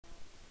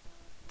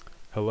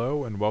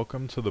Hello and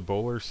welcome to the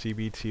Bowler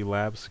CBT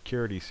Lab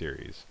Security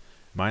Series.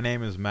 My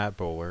name is Matt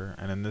Bowler,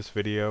 and in this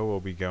video we'll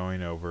be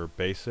going over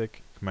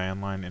basic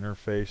command line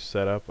interface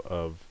setup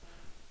of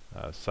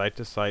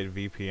site-to-site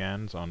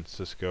VPNs on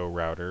Cisco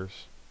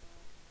routers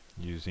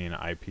using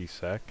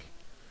IPSec.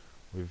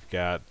 We've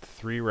got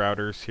 3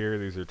 routers here.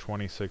 These are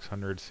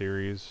 2600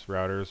 series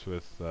routers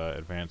with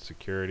advanced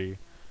security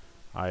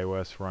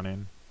iOS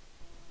running,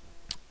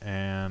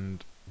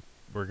 and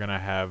we're going to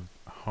have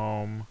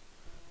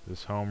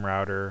this home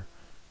router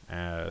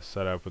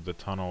set up with the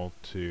tunnel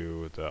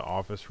to the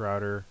office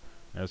router,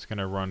 and it's going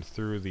to run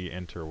through the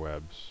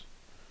interwebs.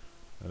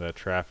 That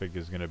traffic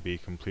is going to be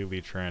completely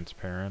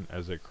transparent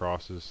as it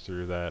crosses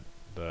through the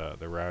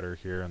router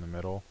here in the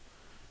middle.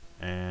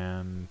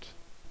 And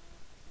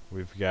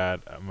we've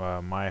got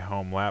my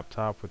home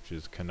laptop, which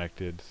is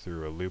connected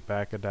through a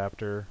loopback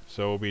adapter.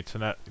 So we'll be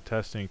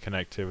testing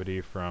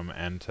connectivity from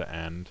end to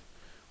end.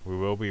 We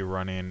will be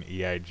running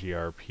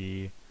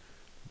EIGRP.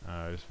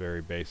 Just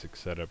very basic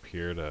setup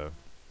here to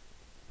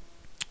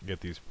get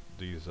these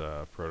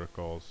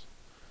protocols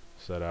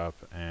set up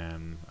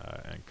and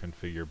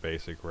configure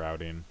basic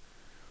routing.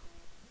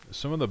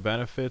 Some of the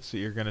benefits that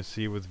you're going to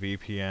see with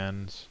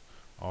VPNs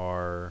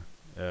are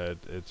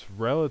it's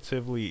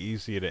relatively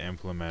easy to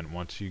implement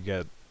once you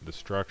get the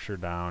structure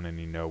down and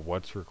you know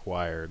what's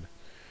required.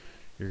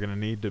 You're going to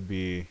need to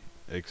be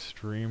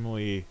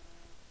extremely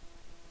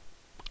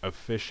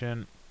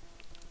efficient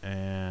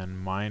and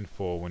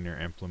mindful when you're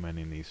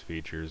implementing these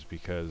features,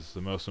 because the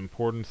most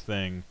important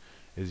thing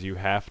is you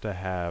have to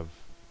have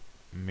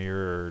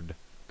mirrored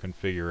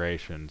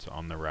configurations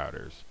on the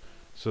routers.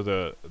 So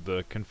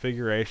the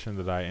configuration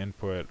that I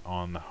input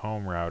on the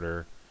home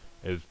router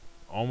is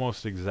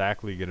almost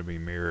exactly going to be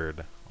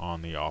mirrored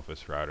on the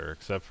office router,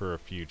 except for a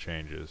few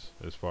changes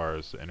as far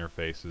as the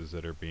interfaces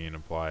that are being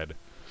applied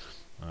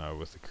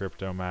with the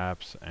crypto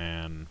maps,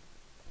 and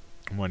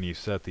when you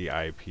set the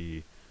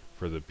IP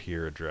for the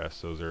peer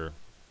address. Those are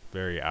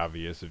very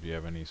obvious if you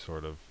have any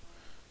sort of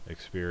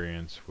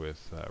experience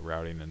with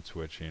routing and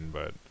switching,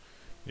 but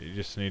you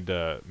just need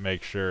to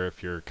make sure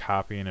if you're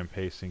copying and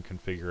pasting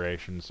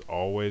configurations,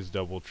 always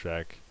double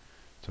check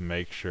to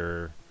make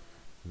sure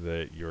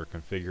that your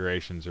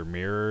configurations are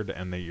mirrored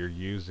and that you're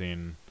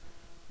using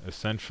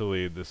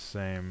essentially the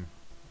same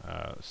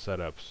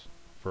setups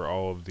for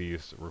all of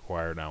these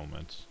required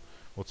elements.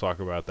 We'll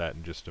talk about that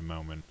in just a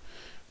moment.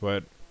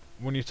 But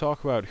when you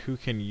talk about who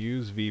can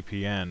use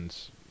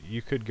VPNs,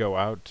 you could go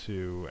out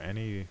to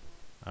any,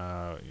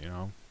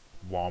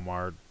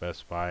 Walmart,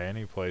 Best Buy,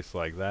 any place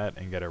like that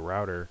and get a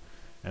router,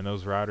 and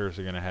those routers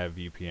are going to have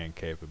VPN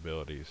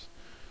capabilities.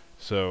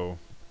 So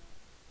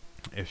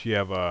if you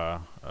have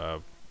a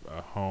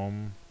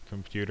home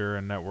computer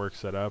and network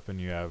set up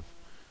and you have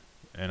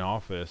an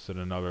office at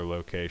another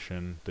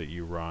location that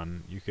you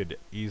run, you could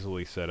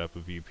easily set up a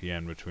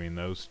VPN between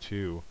those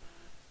two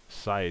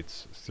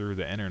sites through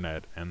the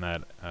internet, and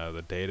that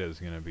the data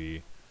is going to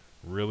be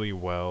really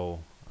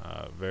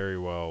very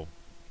well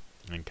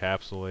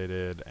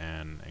encapsulated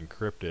and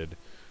encrypted,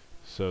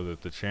 so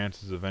that the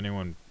chances of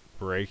anyone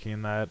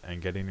breaking that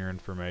and getting your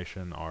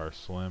information are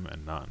slim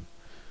and none.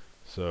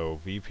 So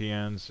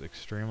VPNs,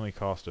 extremely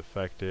cost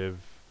effective,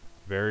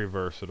 very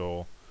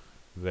versatile.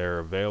 They're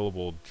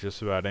available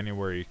just about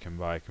anywhere you can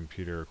buy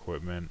computer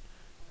equipment,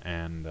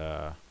 and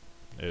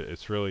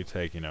it's really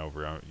taking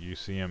over. You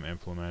see them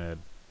implemented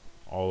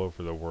all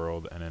over the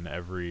world and in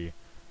every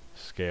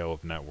scale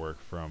of network,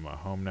 from a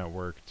home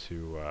network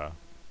to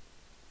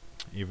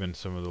even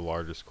some of the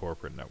largest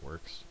corporate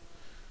networks.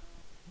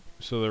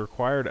 So the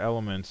required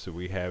elements that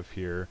we have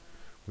here,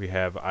 we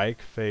have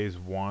IKE phase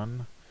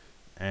 1,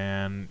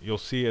 and you'll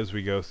see as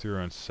we go through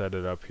and set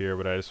it up here,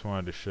 but I just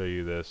wanted to show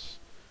you this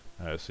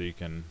so you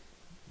can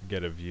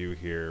get a view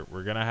here.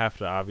 We're going to have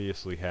to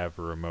obviously have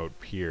a remote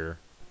peer,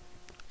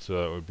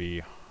 so that would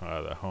be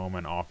the home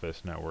and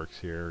office networks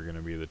here are going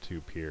to be the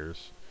 2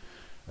 peers.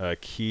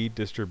 Key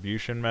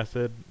distribution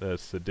method,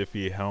 that's the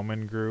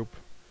Diffie-Hellman group.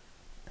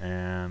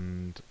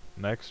 And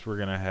next we're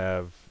going to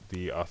have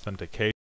the authentication